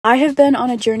I have been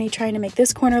on a journey trying to make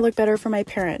this corner look better for my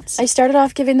parents. I started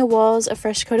off giving the walls a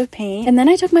fresh coat of paint, and then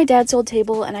I took my dad's old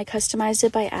table and I customized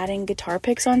it by adding guitar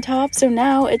picks on top, so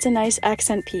now it's a nice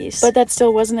accent piece. But that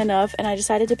still wasn't enough, and I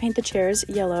decided to paint the chairs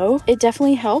yellow. It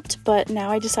definitely helped, but now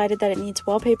I decided that it needs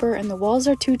wallpaper and the walls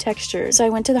are too textured. So I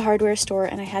went to the hardware store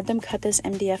and I had them cut this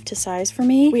MDF to size for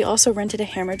me. We also rented a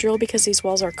hammer drill because these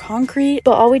walls are concrete,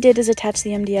 but all we did is attach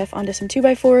the MDF onto some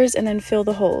 2x4s and then fill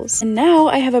the holes. And now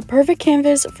I have a perfect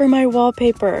canvas for my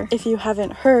wallpaper. If you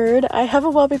haven't heard, I have a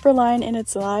wallpaper line and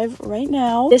it's live right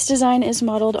now. This design is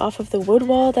modeled off of the wood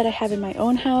wall that I have in my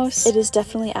own house. It is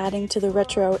definitely adding to the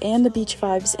retro and the beach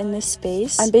vibes in this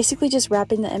space. I'm basically just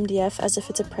wrapping the MDF as if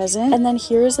it's a present, and then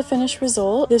here is the finished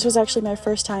result. This was actually my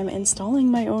first time installing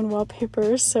my own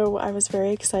wallpaper, so I was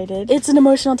very excited. It's an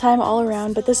emotional time all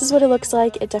around, but this is what it looks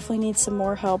like. It definitely needs some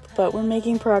more help, but we're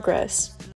making progress.